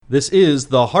This is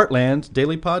the Heartland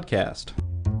Daily Podcast.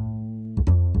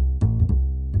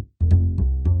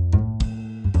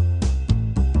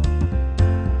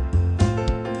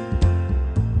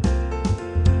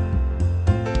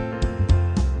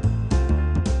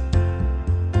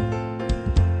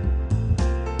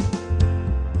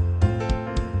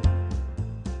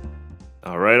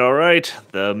 All right.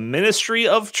 The Ministry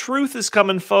of Truth is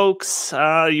coming, folks.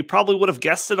 You probably would have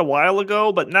guessed it a while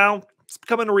ago, but now it's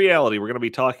becoming a reality. We're going to be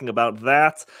talking about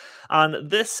that on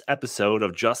this episode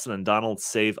of Justin and Donald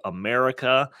Save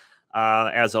America.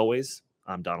 As always,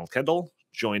 I'm Donald Kendall,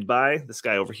 joined by this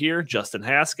guy over here, Justin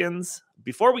Haskins.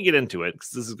 Before we get into it, because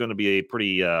this is going to be a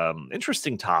pretty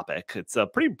interesting topic. It's a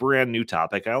pretty brand new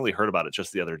topic. I only heard about it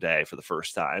just the other day for the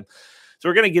first time. So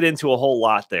we're going to get into a whole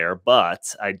lot there,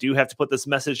 but I do have to put this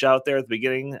message out there at the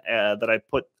beginning that I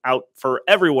put out for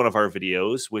every one of our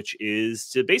videos, which is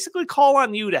to basically call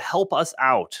on you to help us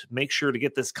out. Make sure to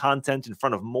get this content in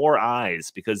front of more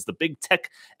eyes, because the big tech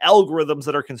algorithms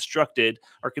that are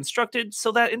constructed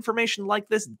so that information like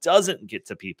this doesn't get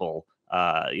to people,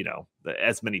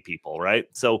 as many people, right?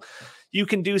 So you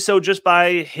can do so just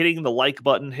by hitting the like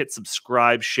button, hit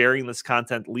subscribe, sharing this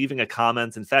content, leaving a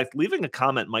comment. In fact, leaving a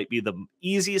comment might be the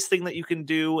easiest thing that you can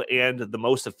do and the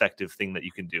most effective thing that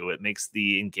you can do. It makes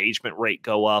the engagement rate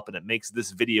go up and it makes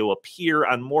this video appear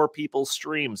on more people's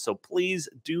streams. So please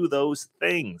do those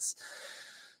things.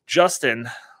 Justin,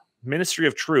 Ministry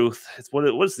of Truth, what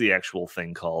is the actual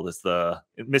thing called? It's the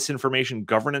Misinformation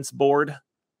Governance Board.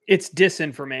 It's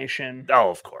disinformation. Oh,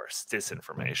 of course,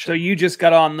 disinformation. So you just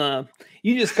got on the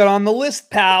list,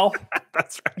 pal.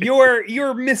 That's right.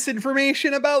 Your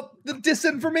misinformation about the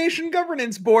Disinformation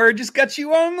Governance Board just got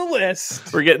you on the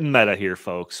list. We're getting meta here,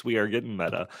 folks. We are getting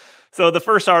meta. So the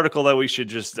first article that we should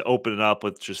just open it up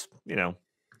with, just,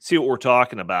 see what we're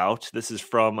talking about. This is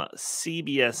from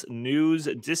CBS News.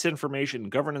 Disinformation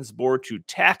Governance Board to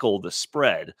tackle the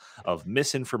spread of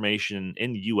misinformation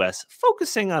in U.S.,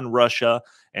 focusing on Russia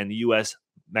and the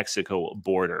U.S.-Mexico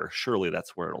border. Surely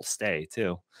that's where it'll stay,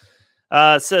 too.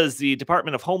 It says the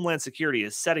Department of Homeland Security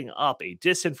is setting up a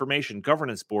Disinformation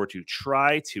Governance Board to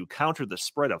try to counter the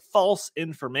spread of false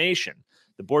information.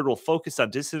 The board will focus on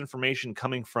disinformation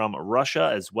coming from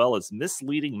Russia, as well as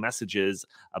misleading messages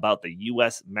about the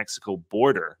U.S.-Mexico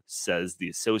border, says the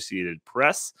Associated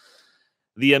Press.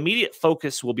 The immediate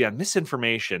focus will be on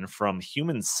misinformation from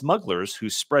human smugglers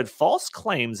who spread false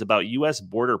claims about U.S.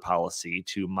 border policy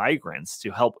to migrants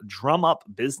to help drum up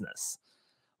business.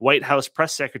 White House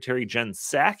Press Secretary Jen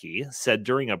Psaki said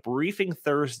during a briefing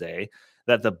Thursday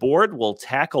that the board will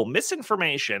tackle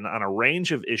misinformation on a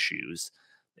range of issues.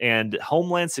 And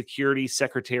Homeland Security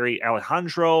Secretary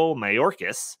Alejandro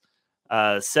Mayorkas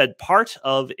said part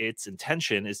of its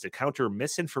intention is to counter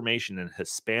misinformation in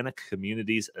Hispanic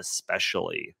communities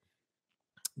especially.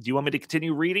 Do you want me to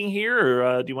continue reading here,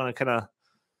 or do you want to kind of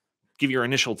give your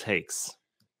initial takes?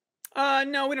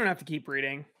 No, we don't have to keep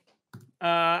reading.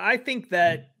 I think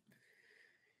that,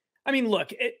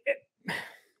 look,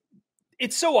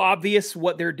 it's so obvious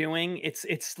what they're doing.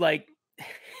 It's like,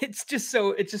 it's just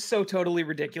so totally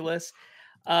ridiculous.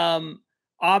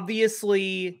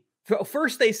 Obviously,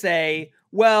 first they say,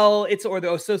 well, or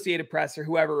the Associated Press or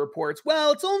whoever reports,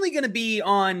 well, it's only going to be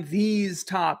on these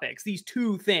topics, these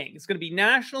two things. It's going to be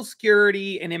national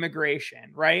security and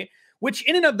immigration, right? Which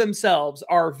in and of themselves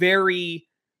are very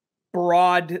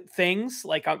broad things.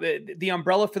 Like the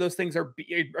umbrella for those things are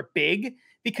big,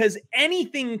 because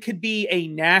anything could be a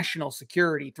national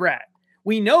security threat.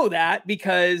 We know that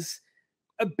because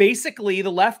basically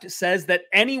the left says that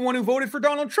anyone who voted for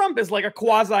Donald Trump is like a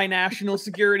quasi-national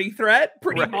security threat,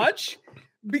 pretty much,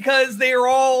 because they are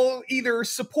all either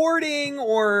supporting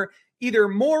or either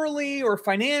morally or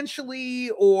financially,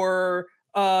 or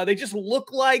they just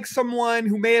look like someone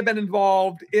who may have been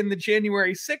involved in the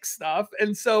January 6th stuff.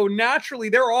 And so naturally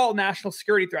they're all national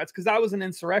security threats, because that was an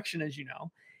insurrection, as you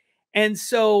know. And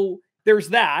so there's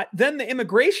that. Then the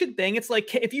immigration thing, it's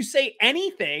like, if you say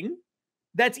anything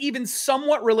that's even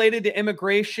somewhat related to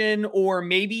immigration, or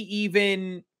maybe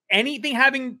even anything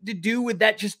having to do with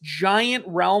that just giant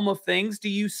realm of things,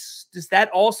 does that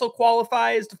also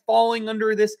qualify as falling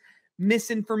under this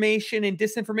misinformation and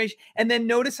disinformation? And then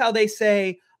notice how they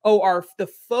say, oh, the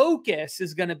focus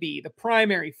is going to be the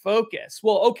primary focus.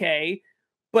 Well, okay,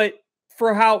 but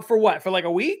for what? For like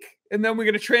a week? And then we're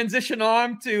going to transition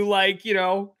on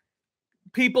to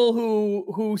people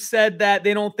who said that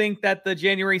they don't think that the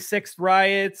January 6th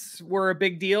riots were a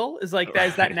big deal. Is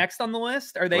that next on the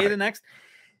list? Are they the next?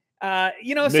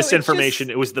 Misinformation.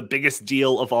 So it was the biggest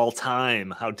deal of all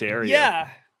time. How dare you? Yeah.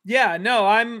 Yeah, no,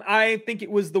 I think it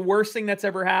was the worst thing that's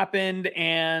ever happened,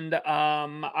 and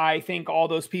I think all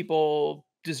those people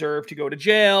deserve to go to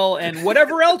jail, and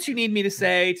whatever else you need me to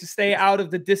say to stay out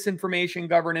of the Disinformation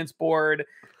Governance Board,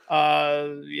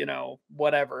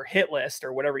 whatever hit list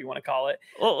or whatever you want to call it.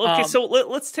 Well, okay, so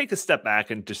let's take a step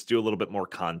back and just do a little bit more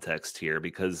context here,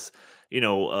 because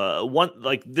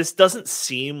this doesn't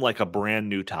seem like a brand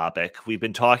new topic. We've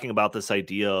been talking about this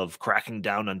idea of cracking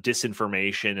down on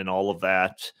disinformation and all of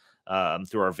that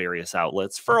through our various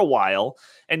outlets for a while,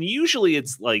 and usually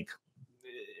it's like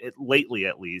lately,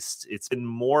 at least, it's been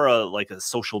more like a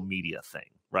social media thing.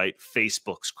 Right?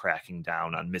 Facebook's cracking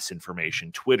down on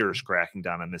misinformation. Twitter's cracking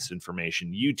down on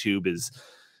misinformation. YouTube is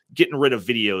getting rid of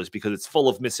videos because it's full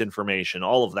of misinformation,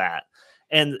 all of that.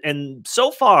 And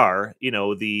so far,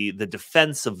 the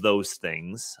defense of those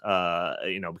things,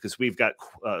 because we've got,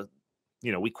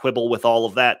 we quibble with all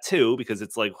of that too, because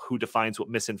it's like, who defines what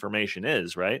misinformation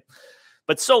is, right?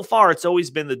 But so far, it's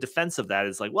always been the defense of that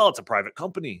is like, well, it's a private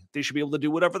company. They should be able to do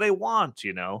whatever they want,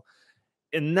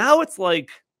 And now it's like,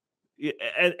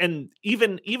 and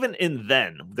even in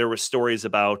then there were stories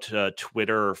about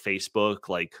Twitter or Facebook,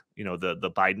 like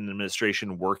the Biden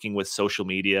administration working with social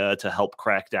media to help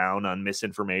crack down on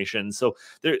misinformation. So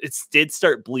it did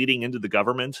start bleeding into the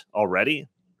government already,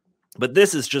 but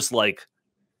this is just like,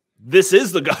 this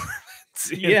is the government.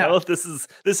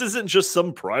 This isn't just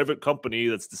some private company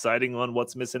that's deciding on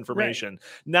what's misinformation. Right.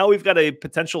 Now we've got a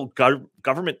potential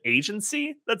government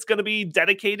agency that's going to be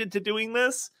dedicated to doing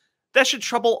this. That should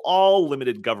trouble all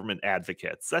limited government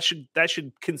advocates. That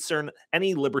should concern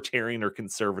any libertarian or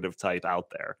conservative type out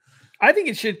there. I think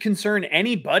it should concern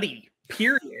anybody,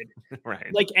 period. Right.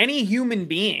 Like any human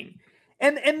being.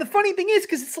 And the funny thing is,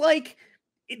 because it's like,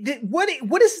 what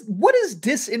is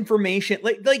disinformation?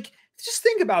 Like just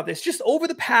think about this. Just over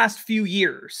the past few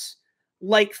years,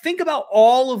 like think about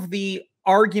all of the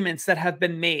arguments that have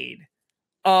been made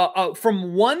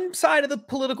from one side of the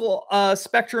political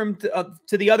spectrum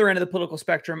to the other end of the political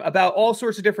spectrum about all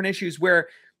sorts of different issues, where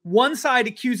one side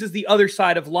accuses the other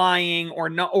side of lying or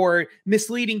not, or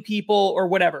misleading people or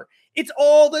whatever. It's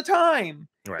all the time.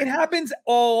 Right. It happens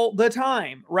all the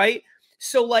time, right?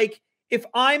 So like, if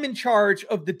I'm in charge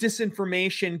of the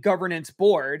Disinformation Governance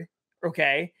Board,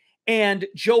 okay, and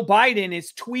Joe Biden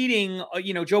is tweeting,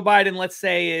 Joe Biden, let's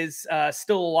say, is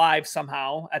still alive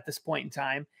somehow at this point in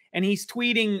time, and he's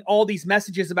tweeting all these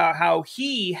messages about how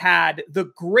he had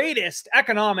the greatest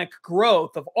economic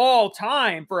growth of all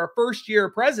time for a first-year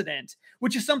president,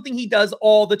 which is something he does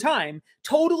all the time,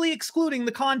 totally excluding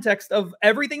the context of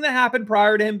everything that happened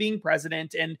prior to him being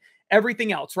president and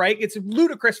everything else, right? It's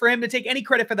ludicrous for him to take any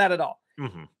credit for that at all.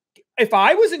 Mm-hmm. If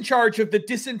I was in charge of the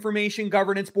Disinformation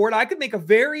Governance Board, I could make a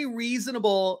very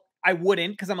reasonable, I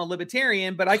wouldn't because I'm a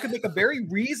libertarian, but I could make a very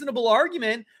reasonable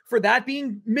argument for that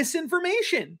being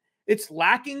misinformation. It's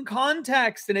lacking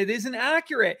context and it isn't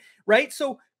accurate, right?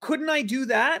 So couldn't I do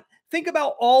that? Think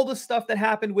about all the stuff that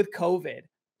happened with COVID,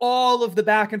 all of the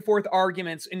back and forth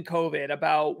arguments in COVID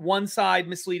about one side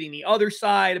misleading the other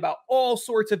side, about all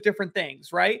sorts of different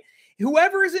things, right?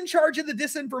 Whoever is in charge of the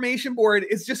Disinformation Board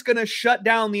is just going to shut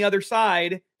down the other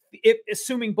side,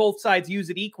 assuming both sides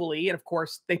use it equally. And of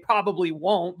course, they probably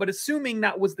won't. But assuming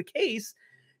that was the case,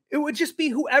 it would just be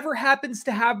whoever happens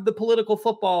to have the political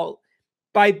football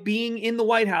by being in the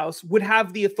White House would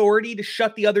have the authority to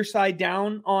shut the other side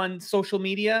down on social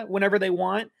media whenever they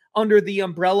want, under the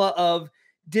umbrella of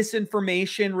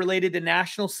disinformation related to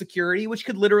national security, which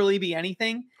could literally be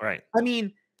anything. Right. I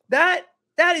mean, that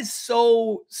is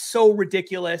so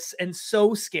ridiculous and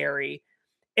so scary.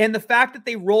 And the fact that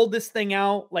they rolled this thing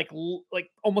out like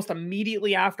almost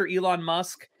immediately after Elon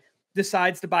Musk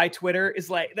decides to buy Twitter is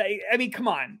like, I mean, come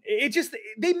on. It just,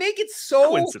 they make it so,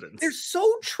 coincidence. They're so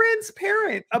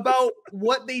transparent about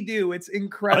what they do. It's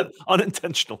incredible.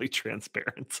 Unintentionally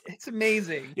transparent. It's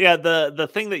amazing. Yeah. The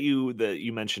thing that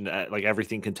you mentioned, like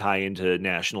everything can tie into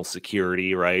national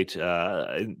security, right?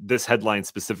 This headline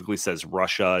specifically says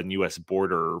Russia and U.S.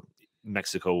 border,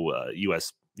 Mexico,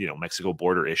 U.S., Mexico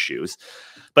border issues.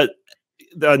 But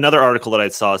another article that I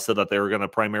saw said that they were going to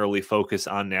primarily focus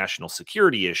on national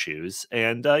security issues.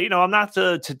 And, I'm not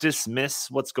to dismiss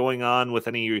what's going on with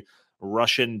any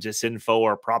Russian disinfo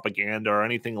or propaganda or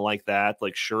anything like that.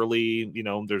 Like, surely,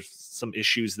 there's some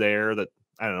issues there that,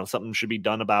 I don't know, something should be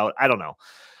done about. I don't know.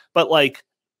 But like,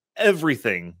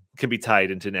 everything can be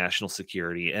tied into national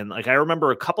security. And like, I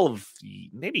remember a couple of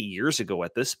maybe years ago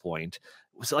at this point,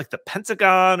 was it like the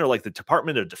Pentagon or like the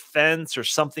Department of Defense or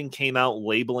something came out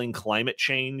labeling climate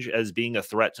change as being a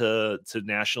threat to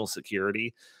national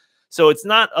security. So it's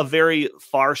not a very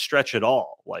far stretch at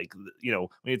all. Like, you know,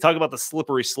 when you talk about the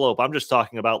slippery slope, I'm just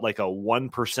talking about like a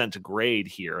 1% grade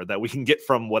here that we can get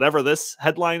from whatever this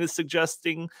headline is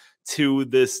suggesting to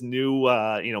this new,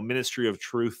 Ministry of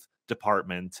Truth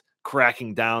department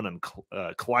cracking down on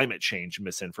climate change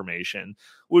misinformation,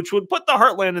 which would put the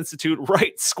Heartland Institute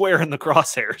right square in the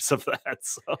crosshairs of that.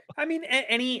 So, I mean,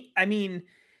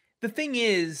 the thing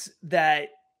is that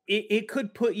it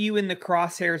could put you in the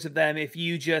crosshairs of them if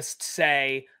you just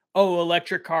say, oh,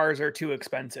 electric cars are too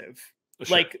expensive.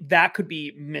 Sure. Like that could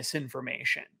be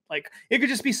misinformation. Like it could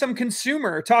just be some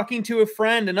consumer talking to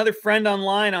another friend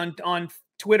online on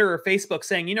Twitter or Facebook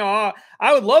saying, you know,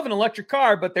 I would love an electric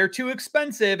car, but they're too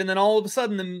expensive. And then all of a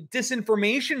sudden the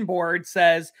disinformation board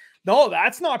says, no,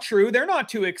 that's not true. They're not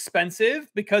too expensive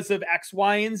because of X,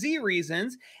 Y, and Z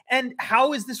reasons. And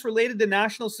how is this related to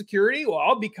national security?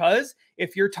 Well, because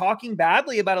if you're talking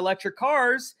badly about electric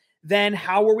cars, then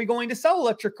how are we going to sell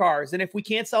electric cars? And if we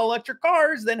can't sell electric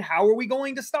cars, then how are we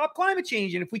going to stop climate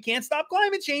change? And if we can't stop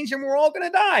climate change, then we're all going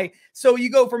to die. So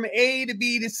you go from A to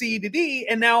B to C to D,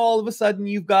 and now all of a sudden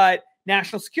you've got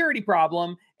national security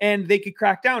problem, and they could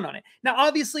crack down on it. Now,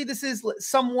 obviously, this is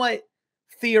somewhat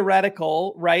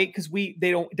theoretical, right? Because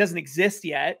it doesn't exist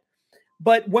yet.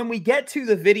 But when we get to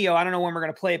the video, I don't know when we're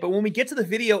going to play it, but when we get to the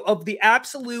video of the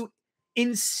absolute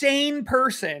insane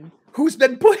person who's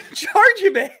been put in charge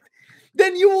of it,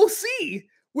 then you will see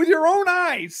with your own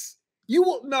eyes. You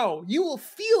will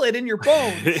feel it in your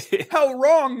bones how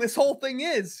wrong this whole thing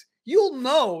is. You'll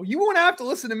know. You won't have to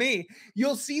listen to me.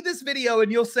 You'll see this video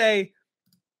and you'll say,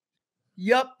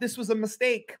 yup, this was a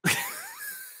mistake.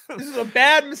 This is a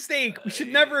bad mistake. We should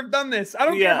never have done this. I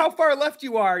don't care how far left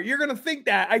you are. You're going to think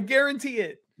that. I guarantee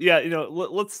it. Yeah,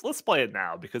 let's play it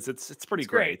now because it's pretty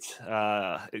great.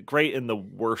 Great in the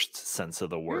worst sense of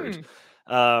the word.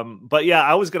 But yeah,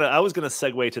 I was gonna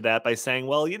segue to that by saying,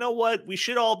 well, you know what? We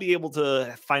should all be able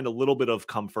to find a little bit of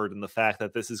comfort in the fact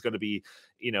that this is going to be,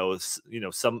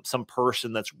 some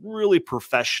person that's really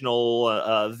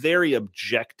professional, very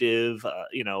objective.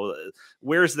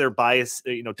 Wears their bias,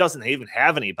 doesn't even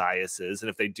have any biases, and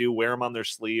if they do, wear them on their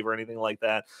sleeve or anything like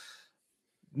that.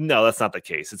 No, that's not the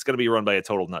case. It's going to be run by a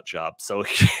total nut job. So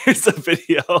here's a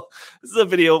video. This is a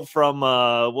video from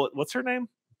what's her name?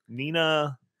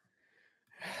 Nina.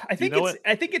 I think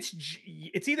it's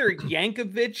either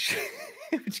Yankovic,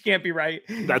 which can't be right.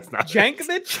 That's not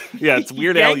Jankovic. Yeah, it's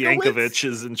Weird Al Yankovic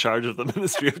is in charge of the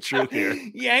Ministry of Truth here.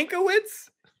 Yankowitz.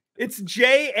 It's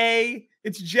Jank.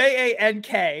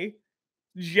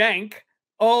 Jank.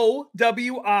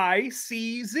 OWICZ.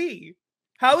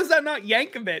 How is that not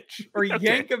Yankovic or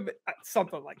Yankovic?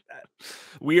 Something like that.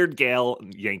 Weird Gal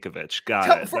Yankovic.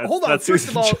 Got it. Hold on. First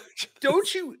of all,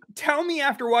 don't you tell me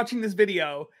after watching this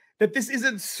video that this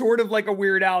isn't sort of like a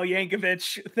Weird Al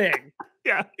Yankovic thing.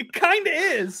 Yeah. It kind of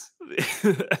is.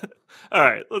 All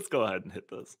right, let's go ahead and hit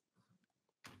this.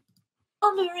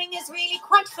 Pondering is really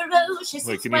quite ferocious.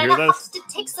 Wait, it's can you when hear a this? host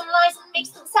takes some lies and makes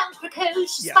them sound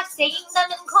precocious Yes. by saying them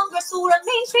in Congress or a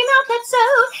mainstream outlet. So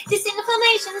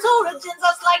disinformation's origins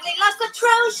are slightly less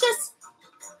atrocious.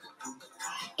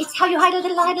 It's how you hide a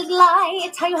little lie.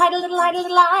 It's how you hide a little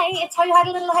lie. It's how you hide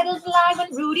a little lie.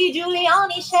 When Rudy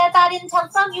Giuliani shared that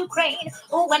intel from Ukraine,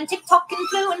 or when TikTok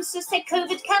influencers say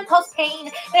COVID can cause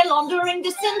pain, they're laundering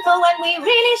disinfo when we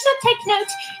really should take note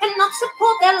and not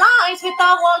support their lies with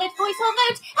our wallet, voice, or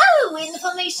vote. Oh,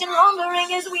 information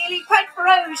laundering is really quite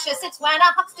ferocious. It's when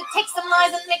a huckster takes some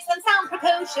lies and makes them sound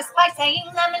precocious by saying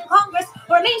them in Congress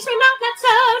or a mainstream outlet. So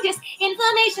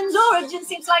disinformation's origin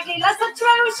seems slightly less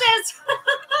atrocious.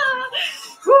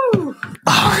 Oh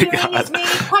my God.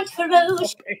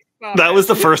 That was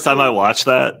the first time I watched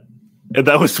that, and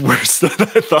that was worse than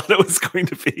I thought it was going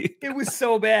to be. It was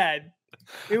so bad.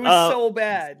 It was so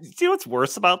bad. See what's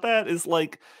worse about that is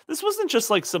this wasn't just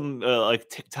like some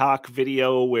TikTok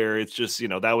video where it's just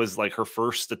that was like her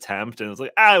first attempt and it was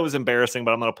like it was embarrassing,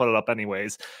 but I'm gonna put it up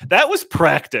anyways. That was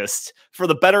practiced for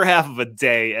the better half of a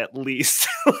day at least.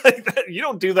 You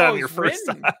don't do that on your first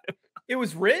time. It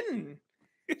was written.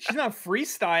 She's not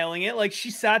freestyling it. Like she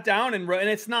sat down and wrote, and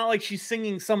it's not like she's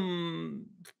singing some,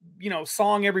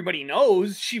 song everybody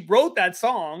knows. She wrote that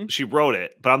song. She wrote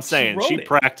it, but I'm saying she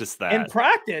practiced that. And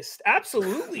practiced.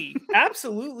 Absolutely.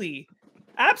 Absolutely.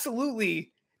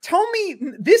 Absolutely. Tell me,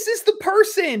 this is the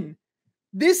person.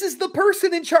 This is the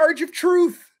person in charge of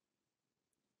truth.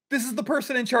 This is the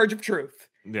person in charge of truth.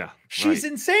 Yeah. She's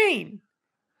insane.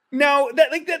 Now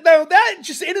that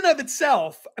just in and of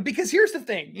itself, because here's the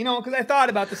thing, because I thought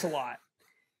about this a lot,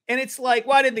 and it's like,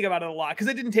 well, I didn't think about it a lot because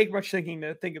it didn't take much thinking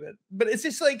to think of it, but it's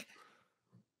just like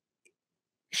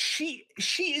she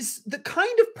is the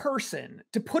kind of person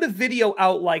to put a video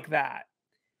out like that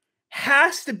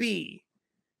has to be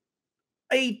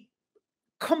a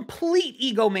complete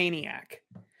egomaniac.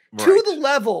 Right. To the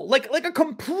level, like a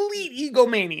complete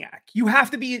egomaniac. You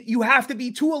have to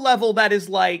be to a level that is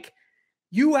like,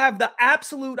 you have the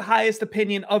absolute highest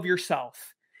opinion of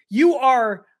yourself. You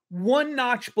are one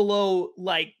notch below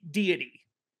like deity.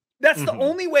 That's the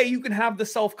only way you can have the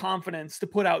self-confidence to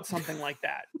put out something like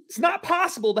that. It's not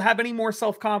possible to have any more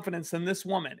self-confidence than this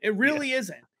woman. It really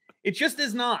isn't. It just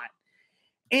is not.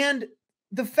 And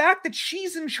the fact that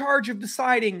she's in charge of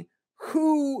deciding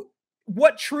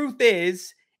what truth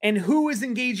is and who is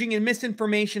engaging in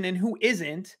misinformation and who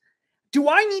isn't, do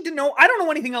I need to know? I don't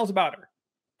know anything else about her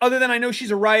other than I know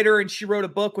she's a writer and she wrote a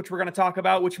book, which we're going to talk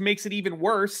about, which makes it even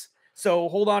worse. So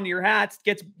hold on to your hats.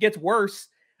 Gets worse.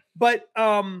 But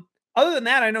other than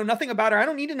that, I know nothing about her. I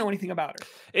don't need to know anything about her.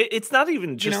 It's not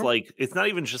even just it's not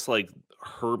even just like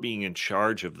her being in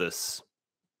charge of this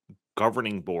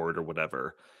governing board or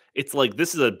whatever. It's like,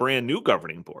 this is a brand new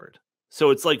governing board.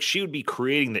 So it's like she would be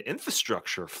creating the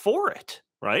infrastructure for it,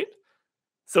 right?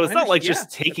 So it's not like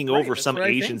just taking over some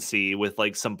agency with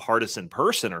like some partisan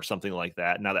person or something like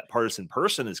that. Now that partisan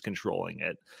person is controlling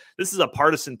it. This is a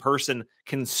partisan person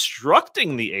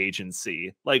constructing the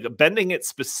agency, like bending it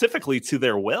specifically to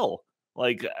their will.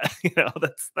 Like,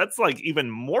 that's like even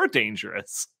more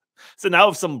dangerous. So now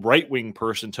if some right-wing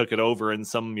person took it over in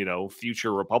some,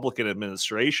 future Republican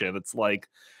administration, it's like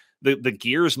the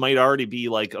gears might already be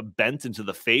like bent into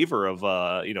the favor of,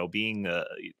 being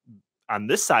on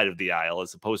this side of the aisle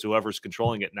as opposed to whoever's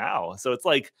controlling it now. So it's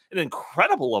like an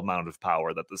incredible amount of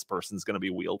power that this person's going to be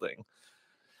wielding.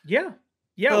 Yeah.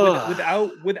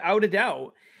 Without a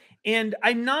doubt. And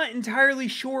I'm not entirely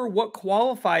sure what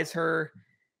qualifies her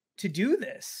to do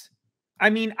this. I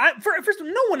mean, first,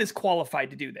 no one is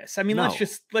qualified to do this. I mean, let's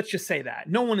just say that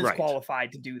no one is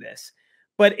qualified to do this.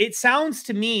 But it sounds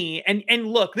to me, and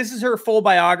look, this is her full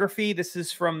biography. This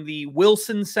is from the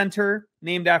Wilson Center,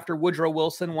 named after Woodrow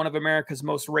Wilson, one of America's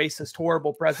most racist,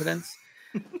 horrible presidents.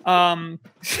 That's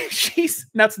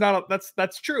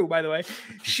true, by the way.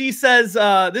 She says,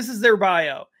 this is their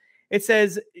bio. It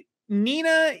says,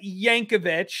 Nina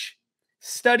Yankovic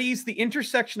studies the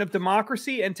intersection of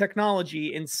democracy and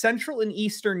technology in Central and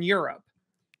Eastern Europe.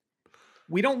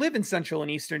 We don't live in Central and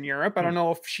Eastern Europe. I don't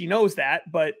know if she knows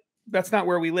that, but that's not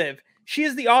where we live. She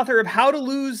is the author of How to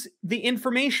Lose the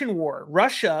Information War,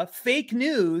 Russia, Fake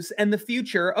News, and the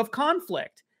Future of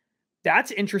Conflict. That's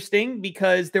interesting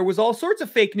because there was all sorts of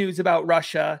fake news about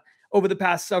Russia over the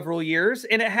past several years,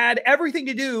 and it had everything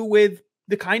to do with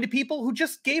the kind of people who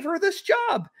just gave her this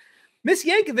job. Miss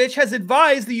Yankovic has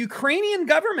advised the Ukrainian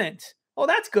government, oh,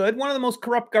 that's good, one of the most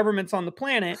corrupt governments on the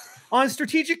planet, on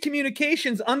strategic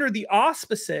communications under the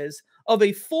auspices of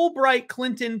a Fulbright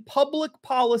Clinton Public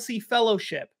Policy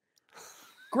Fellowship.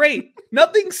 Great.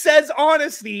 Nothing says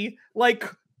honesty like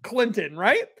Clinton,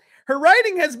 right? Her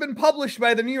writing has been published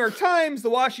by the New York Times, the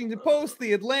Washington Post,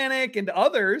 the Atlantic, and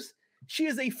others. She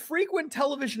is a frequent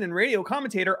television and radio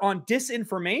commentator on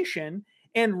disinformation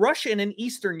and Russian and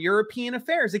Eastern European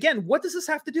affairs. Again, what does this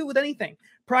have to do with anything?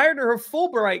 Prior to her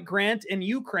Fulbright grant in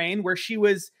Ukraine, where she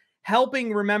was helping,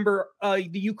 the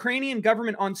Ukrainian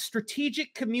government on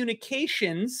strategic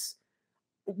communications,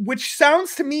 which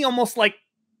sounds to me almost like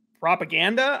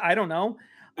propaganda. I don't know.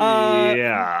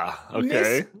 Yeah. Okay.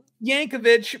 Ms.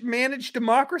 Yankovic managed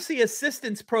democracy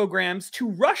assistance programs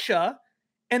to Russia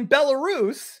and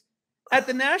Belarus at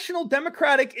the National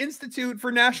Democratic Institute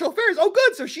for National Affairs. Oh,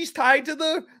 good. So she's tied to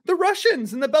the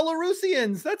Russians and the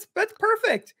Belarusians. That's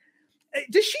perfect.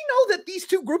 Does she know that these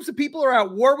two groups of people are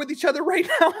at war with each other right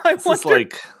now? This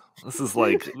is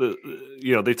like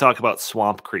they talk about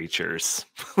swamp creatures.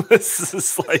 This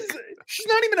is like, she's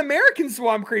not even an American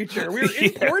swamp creature. We're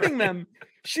importing them.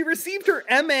 She received her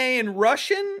MA in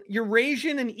Russian,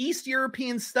 Eurasian, and East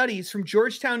European Studies from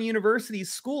Georgetown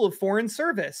University's School of Foreign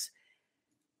Service.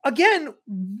 Again,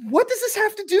 what does this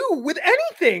have to do with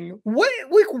anything?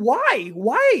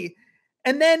 Why?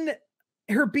 And then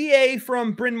her BA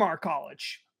from Bryn Mawr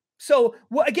College. So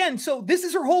this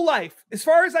is her whole life. As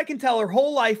far as I can tell, her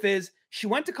whole life is she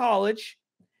went to college,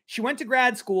 she went to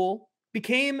grad school,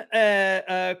 became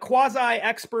a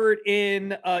quasi-expert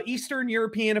in Eastern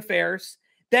European affairs,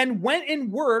 then went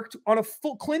and worked on a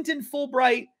Clinton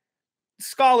Fulbright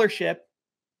scholarship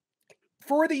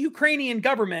for the Ukrainian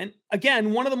government.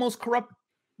 Again, one of the most corrupt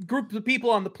groups of people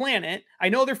on the planet. I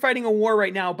know they're fighting a war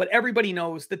right now, but everybody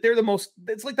knows that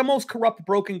it's like the most corrupt,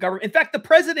 broken government. In fact, the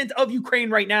president of Ukraine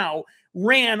right now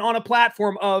ran on a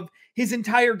platform of his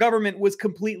entire government was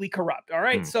completely corrupt. All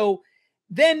right. So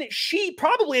Then she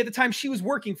probably at the time she was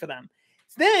working for them.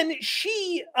 Then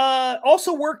she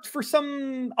also worked for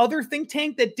some other think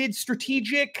tank that did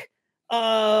strategic,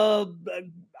 I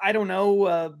don't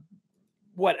know,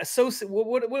 what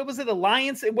was it?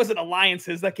 Alliance? It wasn't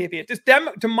alliances. That can't be it. Just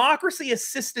democracy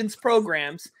assistance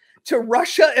programs to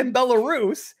Russia and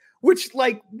Belarus. Which,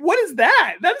 like, what is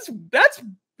that?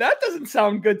 That doesn't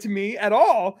sound good to me at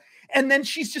all. And then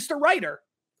she's just a writer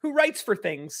who writes for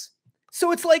things.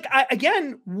 So it's like,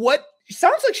 what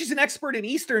sounds like she's an expert in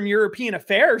Eastern European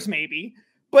affairs, maybe,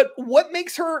 but what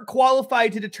makes her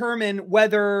qualified to determine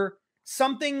whether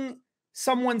something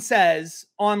someone says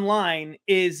online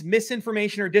is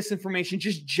misinformation or disinformation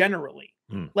just generally?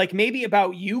 Like maybe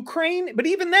about Ukraine, but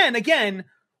even then, again,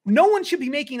 no one should be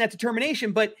making that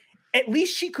determination, but at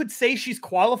least she could say she's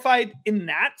qualified in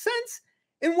that sense.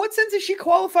 In what sense is she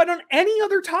qualified on any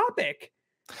other topic?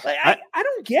 Like, I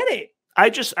don't get it. I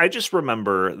just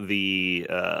remember the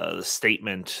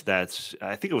statement that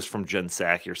I think it was from Jen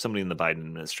Psaki or somebody in the Biden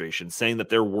administration saying that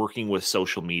they're working with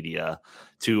social media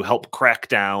to help crack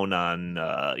down on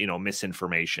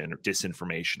misinformation or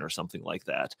disinformation or something like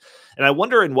that. And I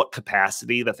wonder in what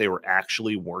capacity that they were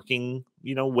actually working,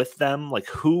 with them, like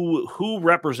who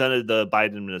represented the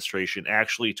Biden administration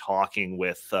actually talking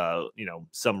with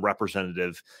some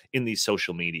representative in these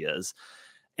social medias.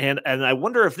 And I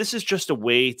wonder if this is just a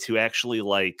way to actually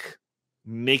like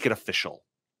make it official,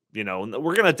 we're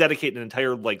going to dedicate an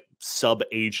entire like sub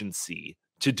agency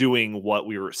to doing what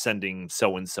we were sending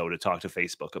so-and-so to talk to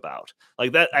Facebook about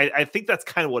like that. I think that's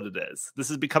kind of what it is.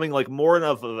 This is becoming like more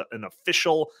of an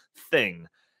official thing.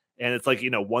 And it's like,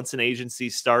 once an agency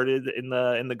started in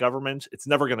the government, it's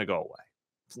never going to go away.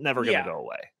 It's never going to go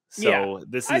away. So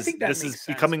this is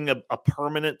becoming a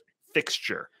permanent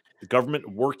fixture. The government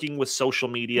working with social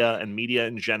media and media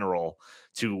in general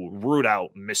to root out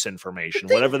misinformation,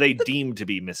 whatever they deem to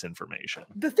be misinformation.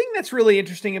 The thing that's really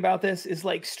interesting about this is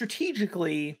like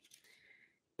strategically,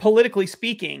 politically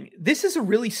speaking, this is a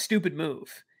really stupid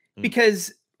move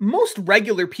because most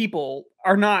regular people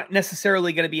are not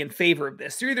necessarily going to be in favor of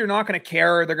this. They're either not going to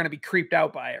care or they're going to be creeped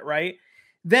out by it, right?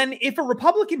 Then if a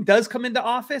Republican does come into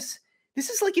office,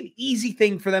 this is like an easy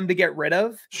thing for them to get rid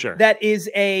of. Sure. That is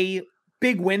a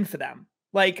big win for them.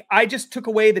 Like I just took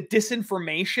away the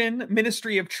disinformation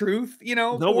Ministry of Truth,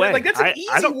 No way. Like that's an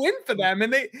easy win for them.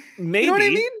 And they maybe, you know what I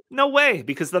mean? No way,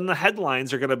 because then the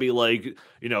headlines are going to be like,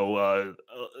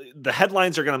 the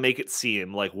headlines are going to make it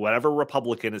seem like whatever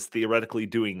Republican is theoretically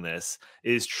doing this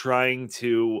is trying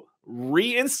to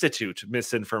reinstitute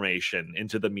misinformation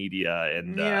into the media.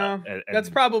 And that's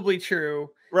probably true.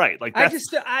 Right. Like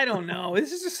I don't know.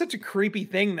 This is just such a creepy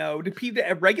thing though. Do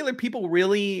regular people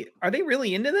are they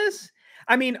really into this?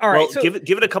 I mean, all right. So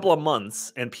give it a couple of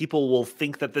months and people will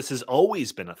think that this has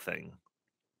always been a thing.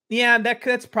 Yeah,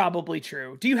 that's probably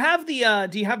true. Do you have the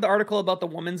article about the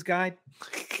Woman's Guide?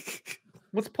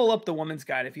 Let's pull up the Woman's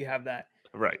Guide if you have that.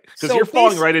 Right. Because you're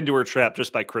falling right into her trap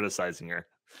just by criticizing her.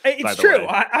 It's true.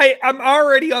 I'm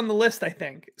already on the list, I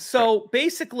think. So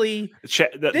basically,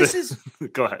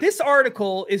 go ahead. This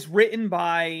article is written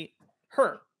by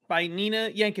Nina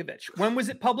Yankovic. When was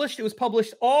it published? It was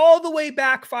published all the way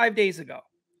back 5 days ago.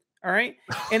 All right.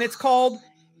 And it's called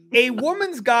A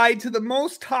Woman's Guide to the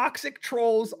Most Toxic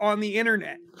Trolls on the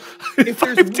Internet. If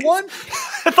there's one,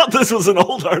 I thought this was an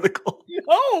old article.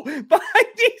 No, 5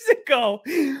 days ago.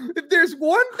 If there's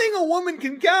one thing a woman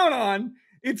can count on,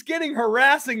 it's getting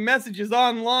harassing messages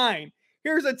online.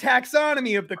 Here's a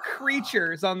taxonomy of the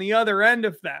creatures on the other end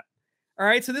of that. All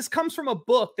right. So this comes from a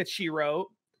book that she wrote.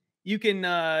 You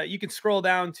can scroll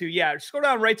down to, scroll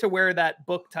down right to where that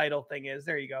book title thing is.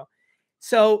 There you go.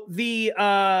 So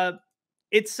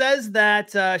it says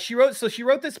that she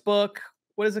wrote this book.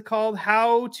 What is it called?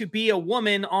 How to Be a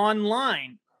Woman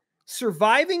Online,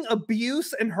 Surviving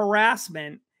Abuse and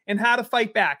Harassment and How to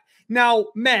Fight Back. Now,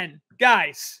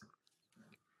 guys,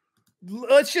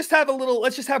 let's just have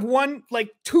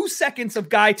 2 seconds of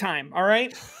guy time. All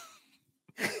right.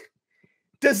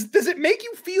 Does it make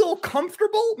you feel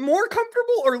comfortable, more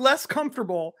comfortable or less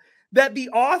comfortable that the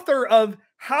author of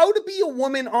How to Be a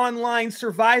Woman Online,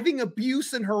 Surviving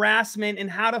Abuse and Harassment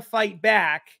and How to Fight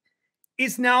Back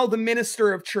is now the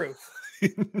Minister of Truth?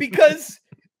 Because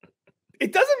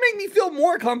it doesn't make me feel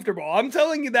more comfortable. I'm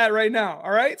telling you that right now. All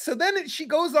right. So then she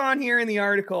goes on here in the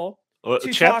article. Well,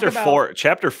 chapter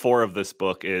 4 of this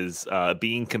book is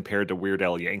being compared to Weird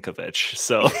Al Yankovic.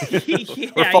 So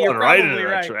we're falling right into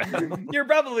that trap. You're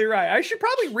probably right. I should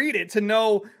probably read it to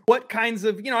know what kinds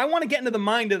of, I want to get into the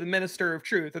mind of the Minister of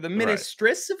Truth or the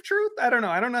Ministress of Truth. I don't know.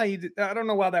 I don't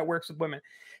know how that works with women.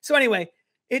 So anyway,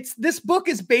 this book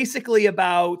is basically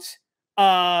about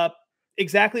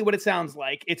exactly what it sounds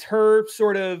like. It's her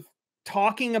sort of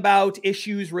talking about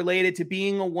issues related to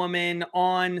being a woman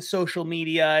on social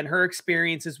media and her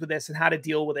experiences with this and how to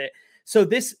deal with it. So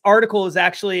this article is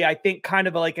actually, I think, kind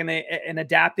of like an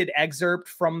adapted excerpt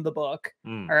from the book.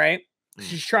 All right.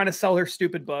 She's trying to sell her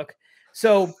stupid book.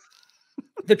 So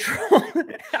the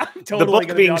the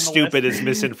book being stupid is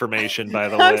misinformation, by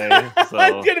the way. So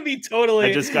I'm gonna be totally.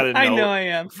 I just got a note I know I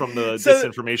am from the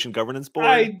Disinformation Governance Board.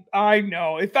 I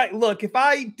know. If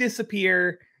I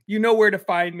disappear, you know where to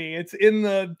find me. It's in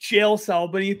the jail cell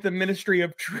beneath the Ministry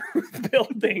of Truth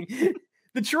building.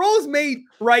 The trolls may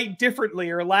write differently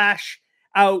or lash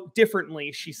out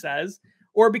differently, she says,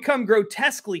 or become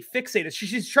grotesquely fixated.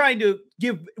 She's trying to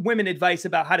give women advice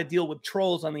about how to deal with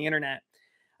trolls on the internet,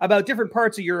 about different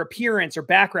parts of your appearance or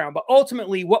background, but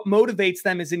ultimately what motivates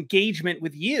them is engagement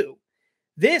with you.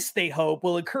 This, they hope,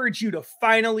 will encourage you to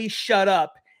finally shut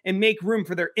up and make room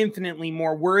for their infinitely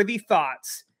more worthy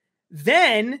thoughts.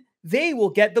 Then they will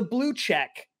get the blue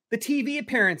check, the TV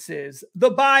appearances,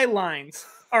 the bylines.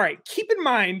 All right, keep in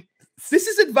mind, this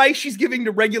is advice she's giving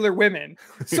to regular women.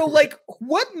 So, like,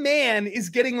 what man is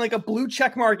getting like a blue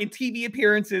check mark in TV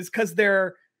appearances because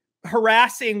they're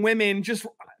harassing women just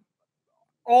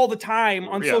all the time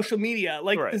on social media?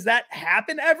 Like, does that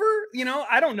happen ever? You know,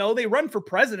 I don't know. They run for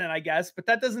president, I guess, but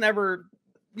that doesn't ever,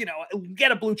 you know,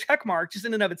 get a blue check mark just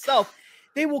in and of itself.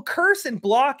 They will curse and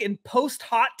block and post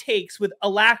hot takes with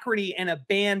alacrity and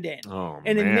abandon.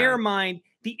 In their mind,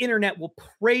 the internet will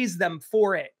praise them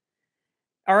for it.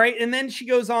 All right. And then she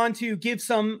goes on to give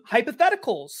some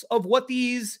hypotheticals of what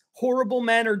these horrible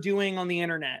men are doing on the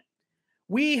internet.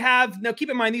 Now keep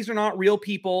in mind, these are not real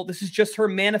people. This is just her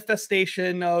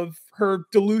manifestation of her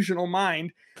delusional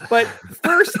mind. But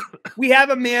first, we have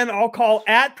a man I'll call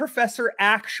 @Professor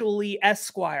Actually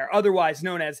Esquire, otherwise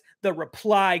known as the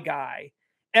reply guy.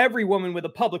 Every woman with a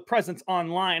public presence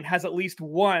online has at least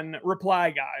one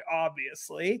reply guy,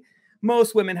 obviously.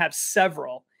 Most women have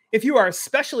several. If you are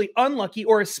especially unlucky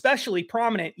or especially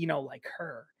prominent, you know, like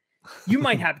her, you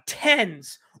might have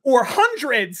tens or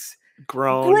hundreds.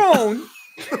 Grown.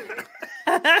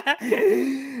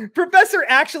 Professor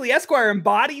Actually Esquire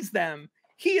embodies them.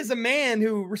 He is a man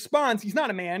who responds. He's not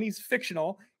a man. He's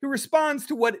fictional. Who responds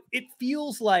to what it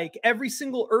feels like every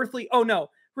single earthly.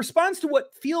 Responds to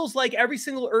what feels like every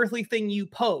single earthly thing you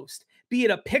post, be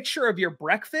it a picture of your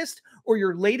breakfast or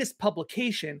your latest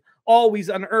publication, always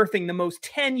unearthing the most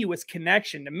tenuous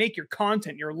connection to make your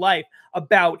content, your life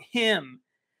about him.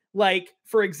 Like,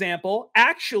 for example,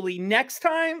 actually, next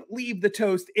time, leave the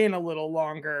toast in a little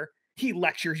longer. He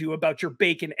lectures you about your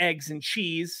bacon, eggs, and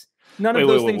cheese. None of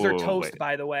those things are toast,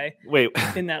 by the way.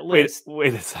 In that list.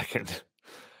 Wait a second.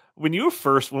 When we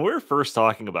were first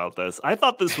talking about this, I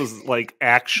thought this was like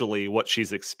actually what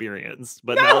she's experienced,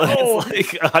 but now it's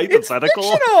like a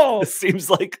hypothetical. It seems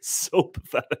like so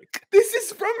pathetic. This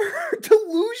is from her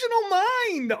delusional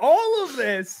mind. All of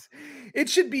this. It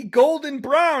should be golden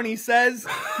brown, he says.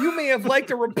 You may have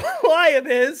liked a reply of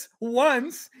his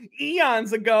once,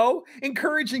 eons ago,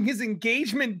 encouraging his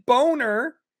engagement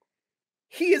boner.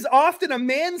 He is often a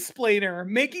mansplainer,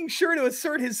 making sure to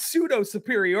assert his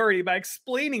pseudo-superiority by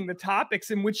explaining the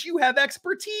topics in which you have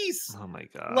expertise. Oh my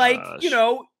god! Like, you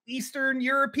know, Eastern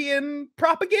European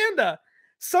propaganda.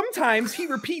 Sometimes he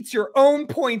repeats your own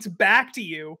points back to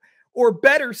you, or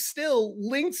better still,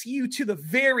 links you to the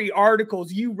very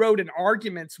articles you wrote in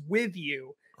arguments with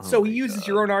you. So he uses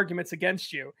your own arguments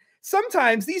against you.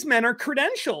 Sometimes these men are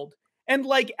credentialed, and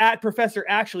like @Professor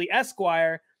Actually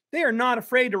Esquire, they are not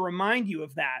afraid to remind you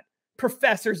of that.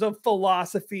 Professors of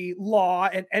philosophy, law,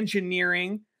 and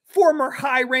engineering, former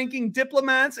high-ranking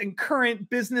diplomats, and current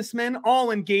businessmen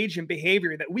all engage in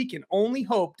behavior that we can only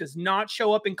hope does not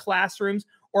show up in classrooms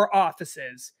or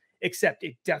offices, except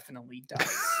it definitely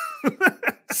does.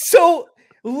 So,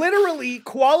 literally,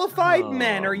 qualified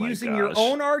men are using your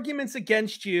own arguments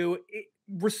against you,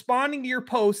 responding to your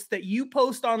posts that you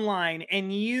post online,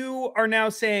 and you are now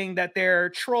saying that they're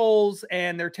trolls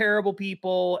and they're terrible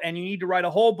people and you need to write a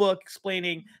whole book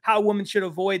explaining how women should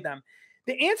avoid them.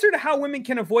 The answer to how women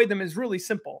can avoid them is really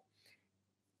simple.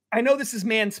 I know this is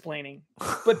mansplaining,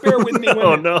 but bear with me.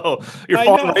 Oh no, you're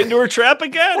falling right into her trap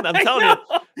again. I'm telling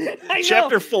you.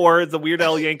 Chapter 4 is the Weird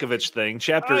Al Yankovic thing.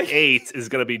 Chapter 8 is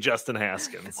going to be Justin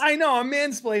Haskins. I know, I'm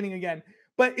mansplaining again,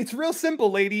 but it's real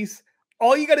simple, ladies.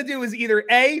 All you got to do is either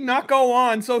A, not go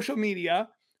on social media,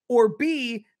 or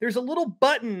B, there's a little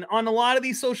button on a lot of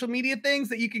these social media things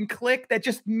that you can click that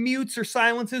just mutes or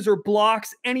silences or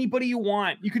blocks anybody you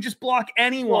want. You could just block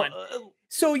anyone.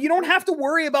 So you don't have to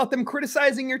worry about them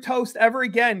criticizing your toast ever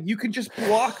again. You can just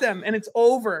block them and it's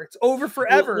over. It's over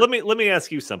forever. Well, let me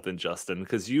ask you something, Justin,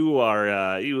 because you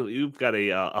are you've got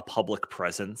a public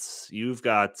presence. You've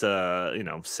got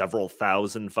several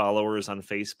thousand followers on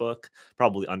Facebook.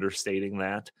 Probably understating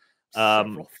that.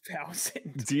 Several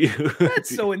thousand. Do you?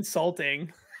 That's so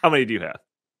insulting. How many do you have?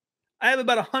 I have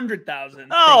about 100,000.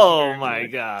 Oh my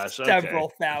gosh! Several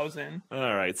Okay. thousand.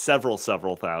 All right, several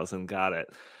thousand. Got it.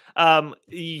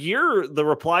 The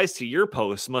replies to your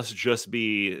posts must just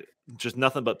be just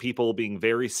nothing but people being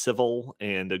very civil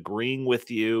and agreeing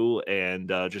with you and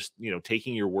just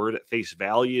taking your word at face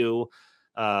value.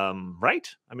 Right?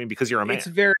 I mean, because you're a man.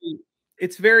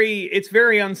 It's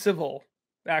very uncivil,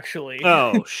 actually.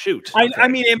 Oh shoot! I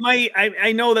mean, it might.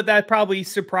 I know that probably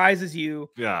surprises you.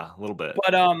 Yeah, a little bit.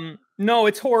 But no,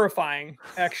 it's horrifying.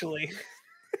 Actually,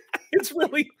 it's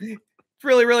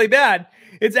really bad.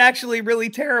 It's actually really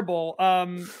terrible.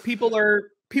 People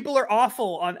are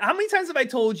awful on. How many times have I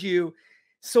told you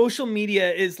social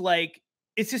media is like,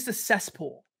 it's just a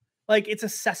cesspool. Like, it's a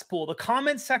cesspool. The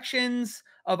comment sections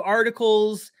of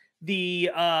articles, the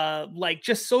like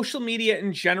just social media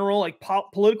in general, like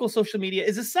political social media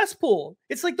is a cesspool.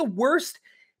 It's like the worst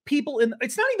people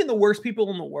it's not even the worst people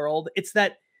in the world. It's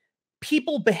that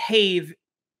people behave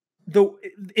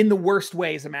in the worst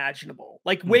ways imaginable,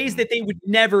 like ways that they would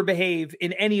never behave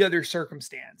in any other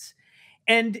circumstance.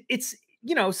 And it's,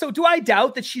 so do I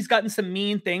doubt that she's gotten some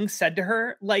mean things said to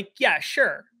her? Like, yeah,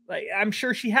 sure. Like, I'm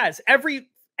sure she has. Every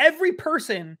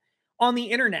person on the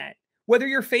internet, whether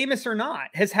you're famous or not,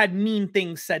 has had mean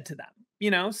things said to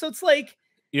them, so it's like,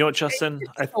 what, Justin,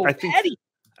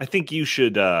 I think you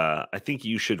should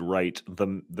write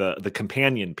the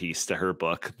companion piece to her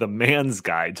book, The Man's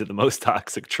Guide to the Most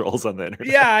Toxic Trolls on the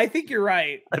Internet. Yeah, I think you're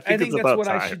right. I think that's what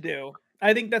time. I should do.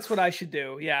 I think that's what I should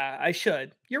do. Yeah, I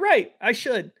should. You're right. I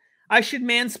should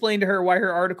mansplain to her why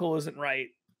her article isn't right.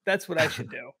 That's what I should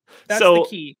do. That's the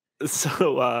key.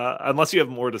 So unless you have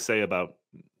more to say about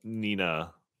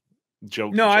Nina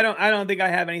No, I don't think I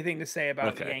have anything to say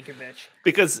about Yankovic,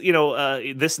 because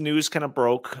this news kind of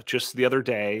broke just the other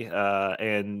day,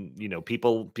 and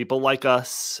people like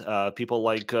us, people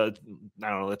like I don't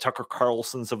know, the Tucker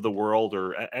Carlsons of the world,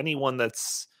 or anyone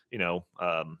that's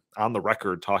on the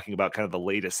record talking about kind of the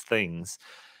latest things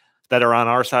that are on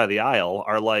our side of the aisle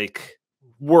are like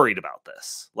worried about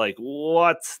this. Like,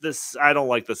 what's this? I don't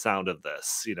like the sound of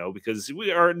this, because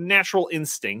our natural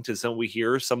instinct is when we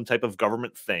hear some type of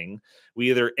government thing, we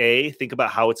either think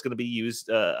about how it's going to be used,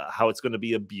 how it's going to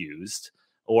be abused,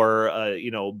 or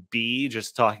B,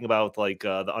 just talking about like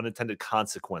the unintended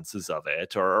consequences of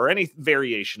it, or any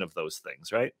variation of those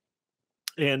things, right?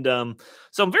 And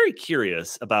so I'm very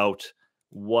curious about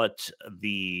what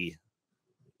the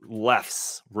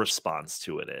left's response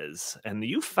to it is. And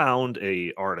you found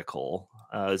a article.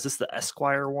 Is this the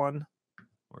Esquire one?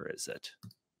 Where is it?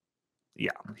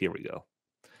 Yeah, here we go.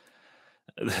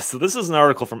 So this is an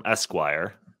article from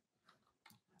Esquire.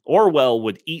 Orwell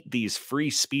would eat these free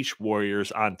speech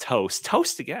warriors on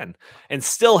toast again, and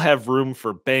still have room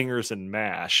for bangers and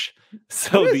mash.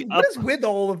 So what is with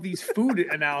all of these food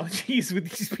analogies with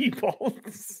these people?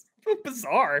 It's so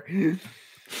bizarre.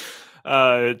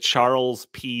 Charles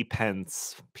P.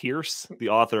 Pierce, the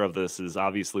author of this, is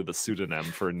obviously the pseudonym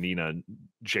for Nina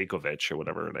Jakovich, or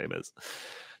whatever her name is.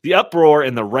 The uproar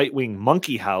in the right-wing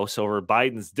monkey house over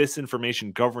Biden's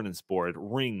disinformation governance board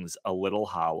rings a little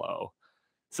hollow.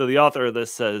 So the author of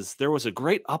this says, there was a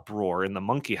great uproar in the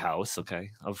monkey house,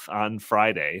 on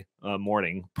Friday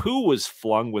morning. Poo was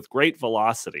flung with great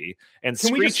velocity and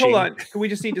Can we just hold on? Can we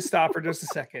just need to stop for just a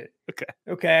second?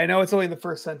 Okay. I know it's only the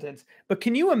first sentence, but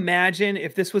can you imagine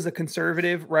if this was a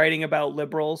conservative writing about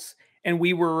liberals and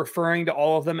we were referring to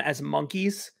all of them as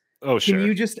monkeys? Oh, sure. Can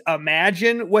you just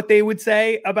imagine what they would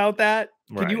say about that?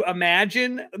 Right. Can you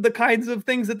imagine the kinds of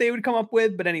things that they would come up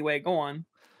with? But anyway, go on.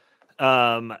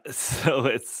 So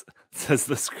it says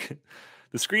the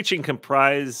screeching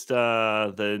comprised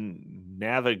the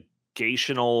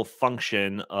navigational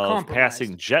function of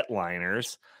passing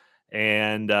jetliners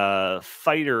and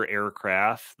fighter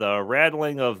aircraft, the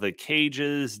rattling of the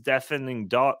cages, deafening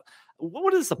dog.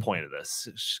 What is the point of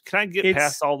this? Can I get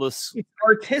past all this? It's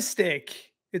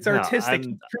artistic. It's artistic.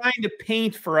 He's trying to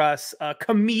paint for us a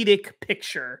comedic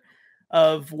picture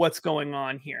of what's going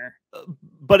on here.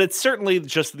 But it's certainly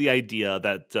just the idea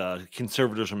that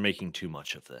conservatives are making too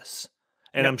much of this.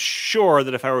 And I'm sure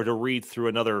that if I were to read through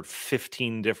another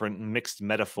 15 different mixed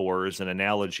metaphors and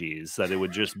analogies, that it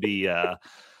would just be,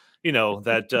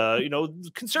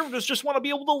 conservatives just want to be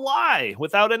able to lie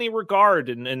without any regard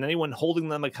and anyone holding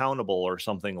them accountable or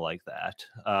something like that.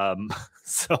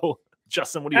 So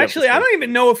Justin, what do you Actually, have I to say? don't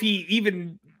even know if he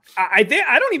even. I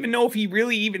don't even know if he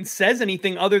really even says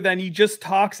anything other than he just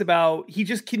talks about. He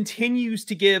just continues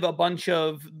to give a bunch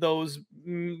of those,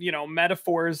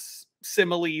 metaphors,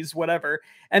 similes, whatever,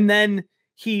 and then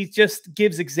he just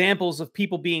gives examples of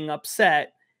people being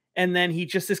upset, and then he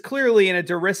just is clearly in a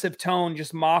derisive tone,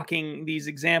 just mocking these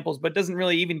examples, but doesn't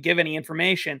really even give any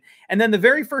information. And then the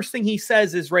very first thing he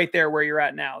says is right there where you're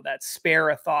at now. That spare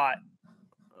a thought.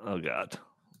 Oh God.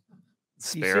 You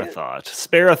Spare a see it? thought.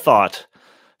 Spare a thought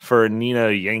for Nina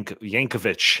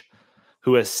Yankovic,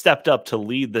 who has stepped up to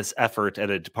lead this effort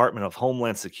at a Department of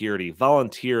Homeland Security.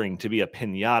 Volunteering to be a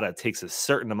piñata takes a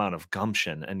certain amount of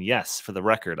gumption. And yes, for the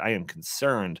record, I am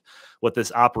concerned what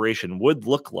this operation would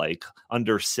look like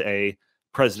under, say,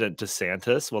 President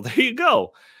DeSantis. Well, there you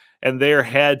go. And there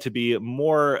had to be a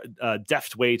more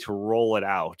deft way to roll it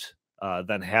out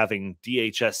than having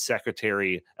DHS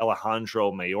Secretary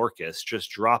Alejandro Mayorkas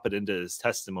just drop it into his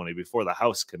testimony before the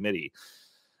House committee.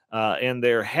 And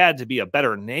there had to be a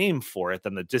better name for it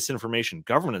than the Disinformation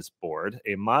Governance Board,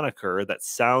 a moniker that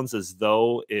sounds as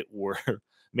though it were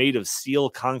made of steel,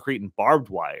 concrete, and barbed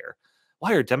wire.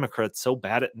 Why are Democrats so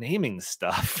bad at naming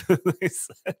stuff? They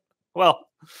said, well,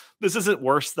 this isn't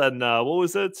worse than, what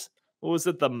was it? What was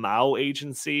it? The Mao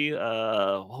Agency?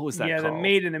 What was that Yeah, called? the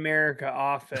Made in America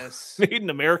office. Made in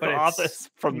America But it's office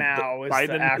from Mao is Biden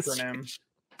the acronym. administration.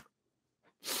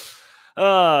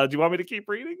 Do you want me to keep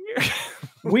reading here?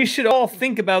 We should all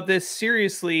think about this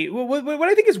seriously. What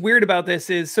I think is weird about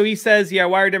this is, so he says, yeah,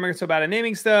 why are Democrats so bad at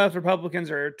naming stuff? Republicans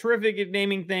are terrific at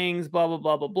naming things, blah, blah,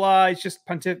 blah, blah, blah. It's just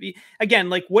pontificate. Again,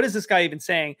 like, what is this guy even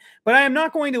saying? But I am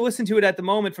not going to listen to it at the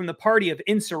moment from the party of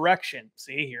insurrection.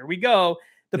 See, here we go.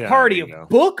 The Yeah, party there of you go.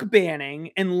 book banning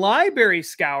and library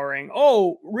scouring.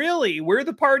 Oh, really? We're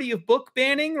the party of book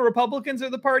banning? Republicans are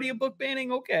the party of book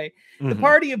banning? Okay. The Mhm.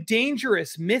 party of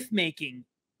dangerous myth making,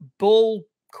 bull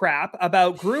crap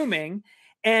about grooming,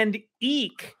 and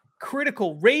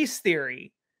critical race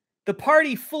theory. The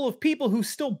party full of people who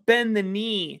still bend the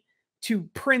knee to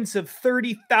prints of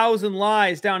 30,000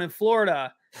 lies down in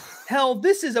Florida. Hell,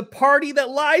 this is a party that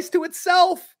lies to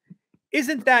itself.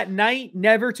 Isn't that night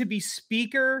never to be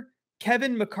speaker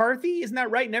Kevin McCarthy? Isn't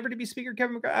that right? Never to be speaker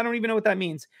Kevin McCarthy? I don't even know what that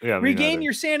means. Yeah, me Regain neither.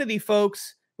 your sanity,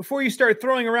 folks, before you start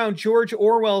throwing around George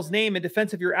Orwell's name in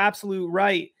defense of your absolute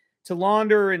right to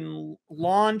launder and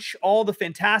launch all the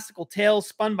fantastical tales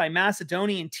spun by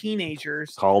Macedonian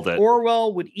teenagers. Called it.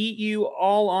 Orwell would eat you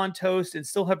all on toast and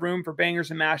still have room for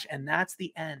bangers and mash, and that's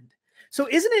the end. So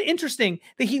isn't it interesting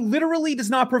that he literally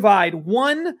does not provide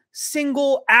one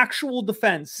single actual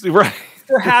defense Right.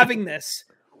 for having this?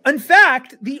 In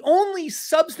fact, the only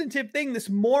substantive thing this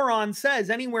moron says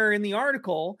anywhere in the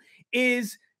article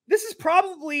is this is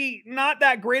probably not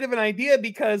that great of an idea,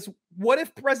 because what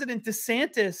if President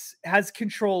DeSantis has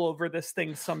control over this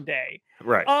thing someday?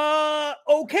 Right.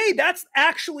 Okay, that's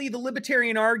actually the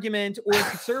libertarian argument or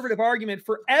conservative argument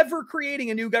for ever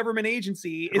creating a new government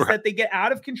agency, is Right. that they get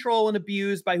out of control and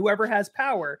abused by whoever has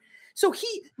power. So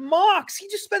he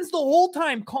just spends the whole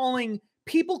time calling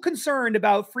people concerned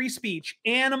about free speech,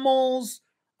 animals,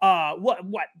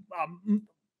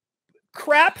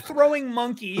 crap throwing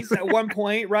monkeys at one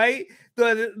point, right?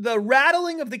 The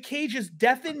rattling of the cages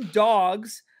deafened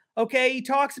dogs. Okay, he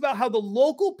talks about how the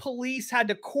local police had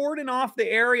to cordon off the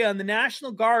area and the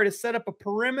National Guard has set up a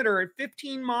perimeter at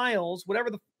 15 miles, whatever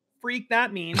the freak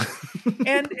that means.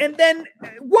 and then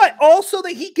what? Also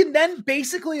that he can then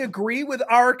basically agree with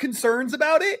our concerns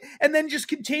about it and then just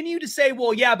continue to say,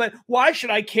 well, yeah, but why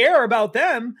should I care about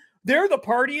them? They're the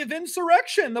party of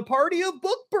insurrection, the party of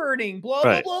book burning, blah,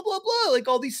 Right. blah, blah, blah, blah, like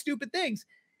all these stupid things.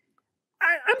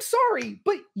 I'm sorry,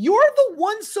 but you're the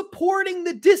one supporting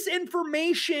the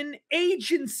disinformation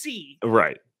agency.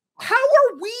 Right. How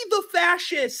are we the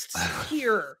fascists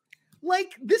here?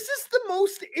 Like, this is the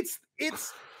most, it's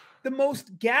the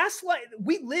most gaslight.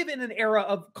 We live in an era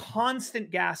of constant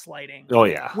gaslighting. Oh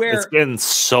yeah. Where- It's been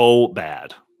so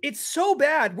bad. It's so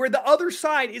bad where the other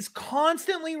side is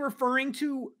constantly referring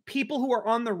to people who are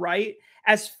on the right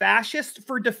as fascist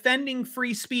for defending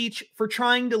free speech, for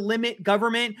trying to limit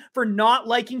government, for not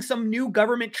liking some new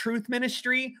government truth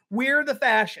ministry. We're the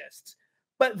fascists.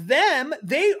 But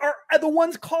they are the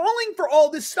ones calling for all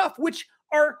this stuff, which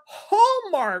are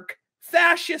hallmark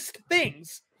fascist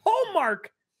things.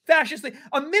 Hallmark fascist things.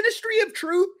 A ministry of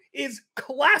truth is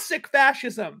classic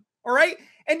fascism. All right.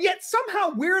 And yet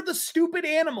somehow we're the stupid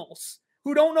animals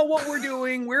who don't know what we're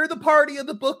doing. We're the party of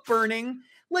the book burning.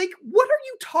 Like, what are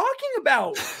you talking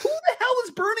about? Who the hell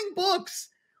is burning books?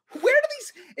 Where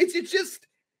do these,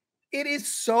 it is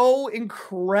so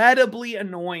incredibly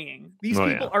annoying. These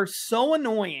people are so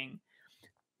annoying.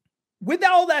 with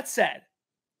all that said,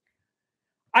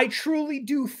 I truly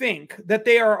do think that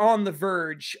they are on the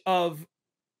verge of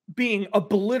being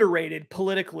obliterated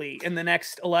politically in the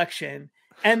next election.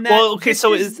 And that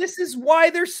this is why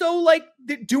they're so like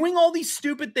doing all these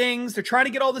stupid things. They're trying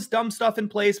to get all this dumb stuff in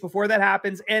place before that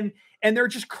happens. And they're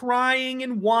just crying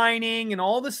and whining and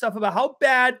all this stuff about how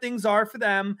bad things are for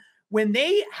them when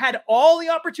they had all the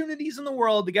opportunities in the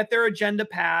world to get their agenda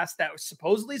passed that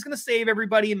supposedly is going to save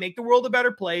everybody and make the world a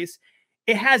better place.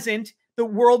 It hasn't. The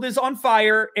world is on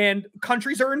fire and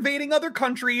countries are invading other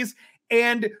countries,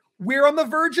 and we're on the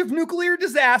verge of nuclear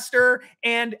disaster,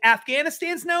 and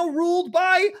Afghanistan's now ruled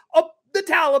by the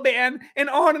Taliban, and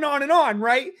on and on and on,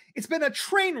 right? It's been a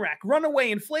train wreck,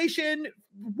 runaway inflation,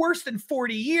 worse than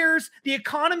 40 years. The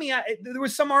economy, there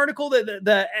was some article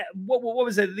that what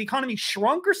was it? The economy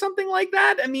shrunk or something like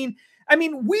that. I mean,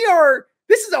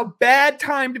 this is a bad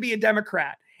time to be a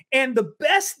Democrat. And the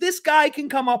best this guy can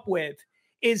come up with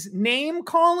is name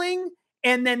calling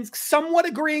and then somewhat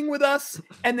agreeing with us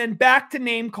and then back to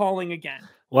name calling again.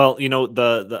 Well, you know,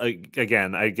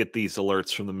 again, I get these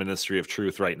alerts from the Ministry of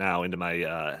Truth right now into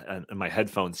my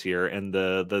headphones here, and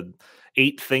the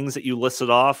 8 things that you listed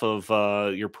off of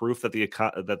your proof that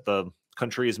the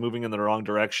country is moving in the wrong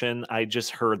direction. I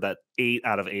just heard that 8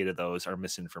 out of 8 of those are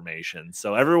misinformation.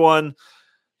 So everyone,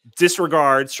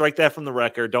 strike that from the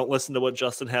record. Don't listen to what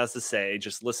Justin has to say.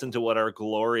 Just listen to what our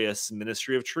glorious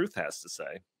Ministry of Truth has to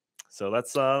say. So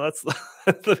that's the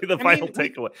final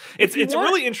takeaway. It's a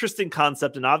really interesting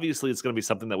concept, and obviously it's going to be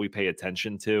something that we pay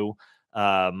attention to.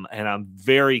 And I'm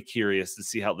very curious to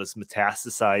see how this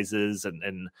metastasizes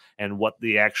and what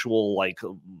the actual like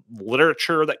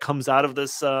literature that comes out of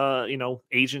this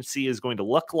agency is going to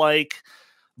look like.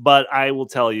 But I will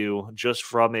tell you, just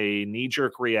from a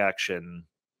knee-jerk reaction,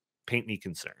 paint me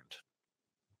concerned.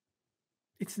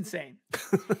 It's insane.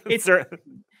 It's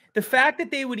the fact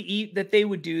that they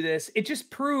would do this. It just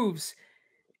proves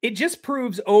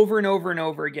over and over and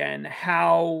over again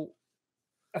how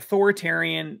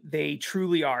authoritarian they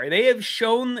truly are. They have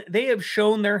shown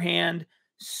their hand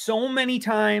so many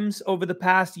times over the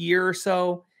past year or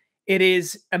so. It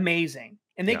is amazing.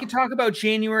 And they can talk about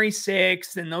January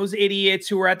 6th and those idiots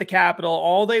who were at the Capitol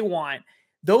all they want.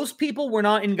 Those people were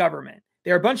not in government.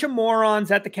 There are a bunch of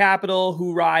morons at the Capitol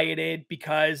who rioted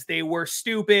because they were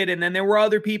stupid. And then there were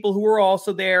other people who were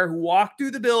also there who walked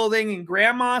through the building and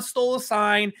grandma stole a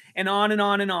sign and on and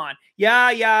on and on. Yeah,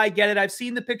 I get it. I've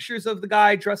seen the pictures of the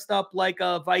guy dressed up like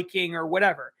a Viking or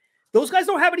whatever. Those guys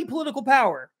don't have any political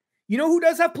power. You know who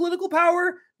does have political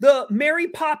power? The Mary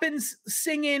Poppins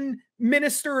singing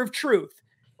Minister of Truth.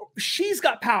 She's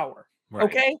got power. Right.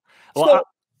 Okay. Well, so,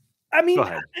 I mean,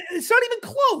 it's not even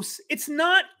close. It's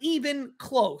not even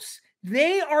close.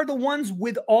 They are the ones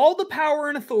with all the power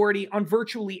and authority on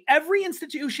virtually every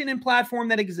institution and platform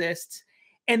that exists.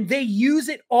 And they use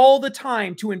it all the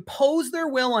time to impose their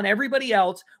will on everybody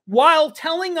else while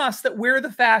telling us that we're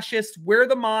the fascists, we're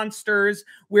the monsters,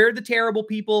 we're the terrible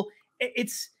people.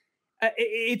 It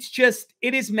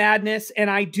is madness. And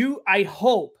I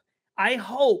hope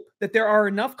that there are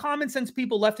enough common sense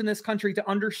people left in this country to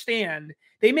understand.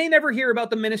 They may never hear about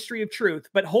the Ministry of Truth,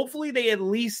 but hopefully they at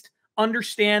least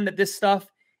understand that this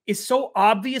stuff is so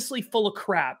obviously full of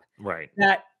crap, right?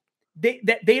 That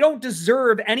they don't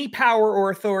deserve any power or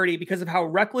authority because of how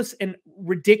reckless and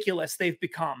ridiculous they've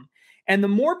become. And the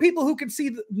more people who can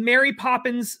see Mary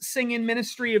Poppins singing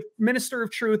Minister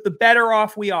of Truth, the better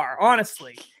off we are.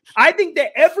 Honestly, I think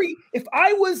that if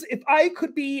I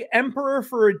could be emperor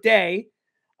for a day,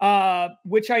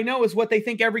 which I know is what they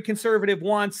think every conservative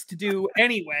wants to do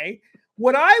anyway,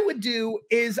 what I would do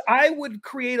is I would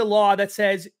create a law that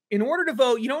says in order to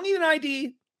vote, you don't need an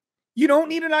ID. You don't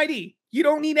need an ID. You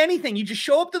don't need anything. You just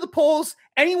show up to the polls.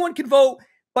 Anyone can vote,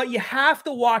 but you have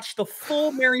to watch the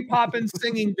full Mary Poppins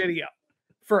singing video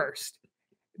first.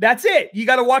 That's it. You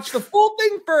got to watch the full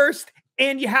thing first,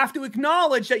 and you have to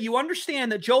acknowledge that you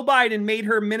understand that Joe Biden made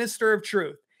her Minister of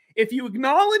Truth. If you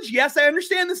acknowledge, yes, I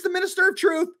understand this is the Minister of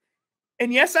Truth,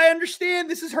 and yes, I understand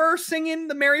this is her singing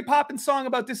the Mary Poppins song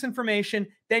about disinformation,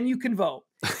 then you can vote.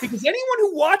 Because anyone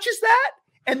who watches that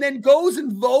and then goes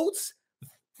and votes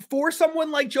for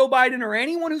someone like Joe Biden or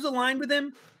anyone who's aligned with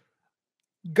him,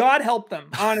 God help them,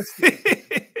 honestly.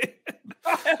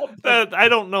 I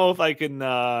don't know if I can.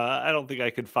 I don't think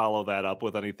I could follow that up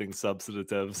with anything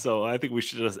substantive. So I think we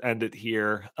should just end it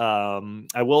here.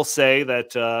 I will say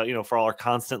that for all our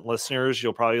constant listeners,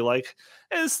 you'll probably like,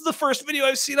 hey, this is the first video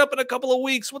I've seen up in a couple of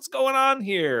weeks. What's going on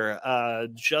here?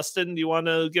 Justin, do you want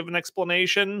to give an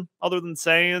explanation other than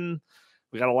saying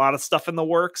we got a lot of stuff in the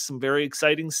works, some very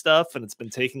exciting stuff, and it's been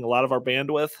taking a lot of our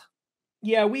bandwidth?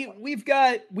 Yeah, we've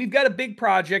got a big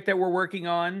project that we're working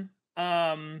on.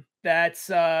 That's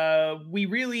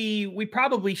we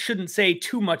probably shouldn't say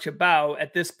too much about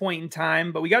at this point in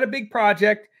time, but we got a big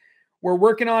project. We're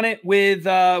working on it with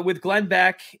Glenn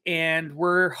Beck, and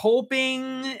we're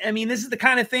hoping. I mean, this is the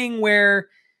kind of thing where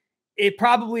it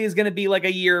probably is going to be like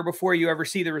a year before you ever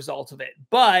see the results of it,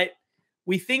 but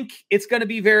we think it's going to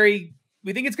be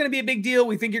we think it's going to be a big deal.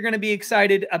 We think you're going to be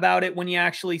excited about it when you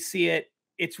actually see it.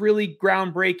 It's really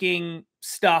groundbreaking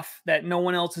stuff that no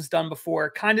one else has done before.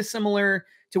 Kind of similar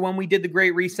to when we did the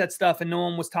Great Reset stuff and no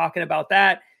one was talking about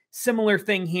that. Similar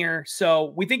thing here.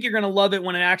 So we think you're going to love it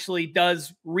when it actually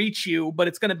does reach you, but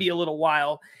it's going to be a little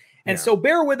while. And so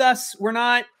bear with us. We're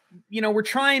not, we're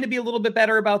trying to be a little bit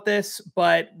better about this,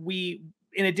 but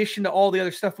in addition to all the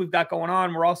other stuff we've got going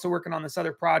on, we're also working on this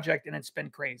other project, and it's been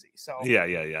crazy. So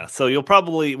yeah. So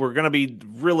we're going to be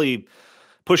really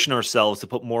pushing ourselves to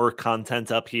put more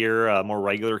content up here, more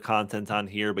regular content on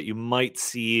here, but you might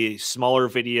see smaller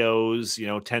videos,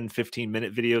 10,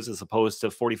 15-minute videos as opposed to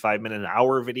 45-minute an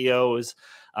hour videos.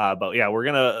 But yeah, we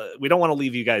don't want to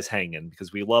leave you guys hanging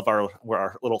because we love our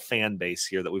little fan base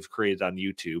here that we've created on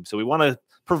YouTube. So we want to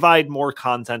provide more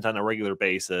content on a regular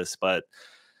basis. But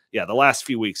yeah, the last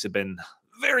few weeks have been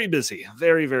very busy,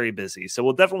 very, very busy. So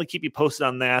we'll definitely keep you posted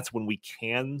on that when we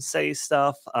can say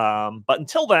stuff. But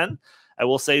until then, I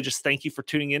will say just thank you for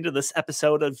tuning into this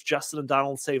episode of Justin and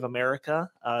Donald Save America.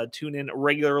 Tune in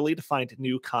regularly to find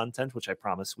new content, which I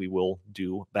promise we will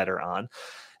do better on.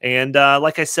 And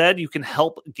like I said, you can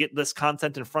help get this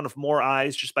content in front of more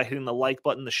eyes just by hitting the like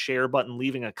button, the share button,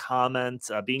 leaving a comment,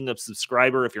 being a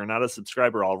subscriber if you're not a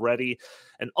subscriber already.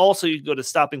 And also you can go to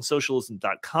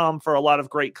stoppingsocialism.com for a lot of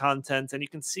great content. And you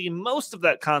can see most of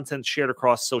that content shared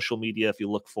across social media. If you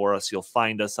look for us, you'll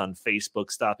find us on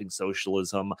Facebook, Stopping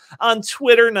Socialism, on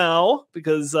Twitter now,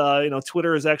 because,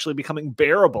 Twitter is actually becoming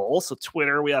bearable. So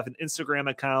Twitter, we have an Instagram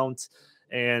account,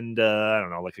 and I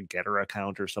don't know, like a Getter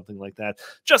account or something like that.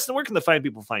 Justin, where can the fine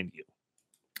people find you?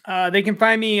 They can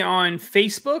find me on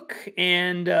Facebook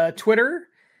and Twitter,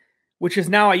 which is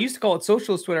now, I used to call it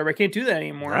Socialist Twitter, but I can't do that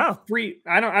anymore. Wow.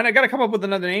 I got to come up with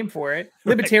another name for it.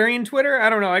 Libertarian Twitter? I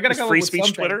don't know. I got to come up with Free speech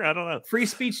something. Twitter? I don't know. Free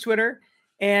speech Twitter.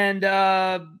 And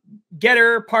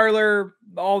Getter, Parler,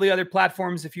 all the other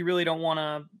platforms if you really don't want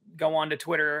to go on to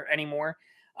Twitter anymore.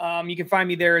 You can find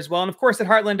me there as well. And of course at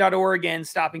heartland.org and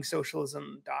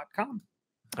stoppingsocialism.com.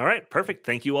 All right, perfect.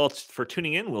 Thank you all for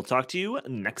tuning in. We'll talk to you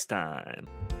next time.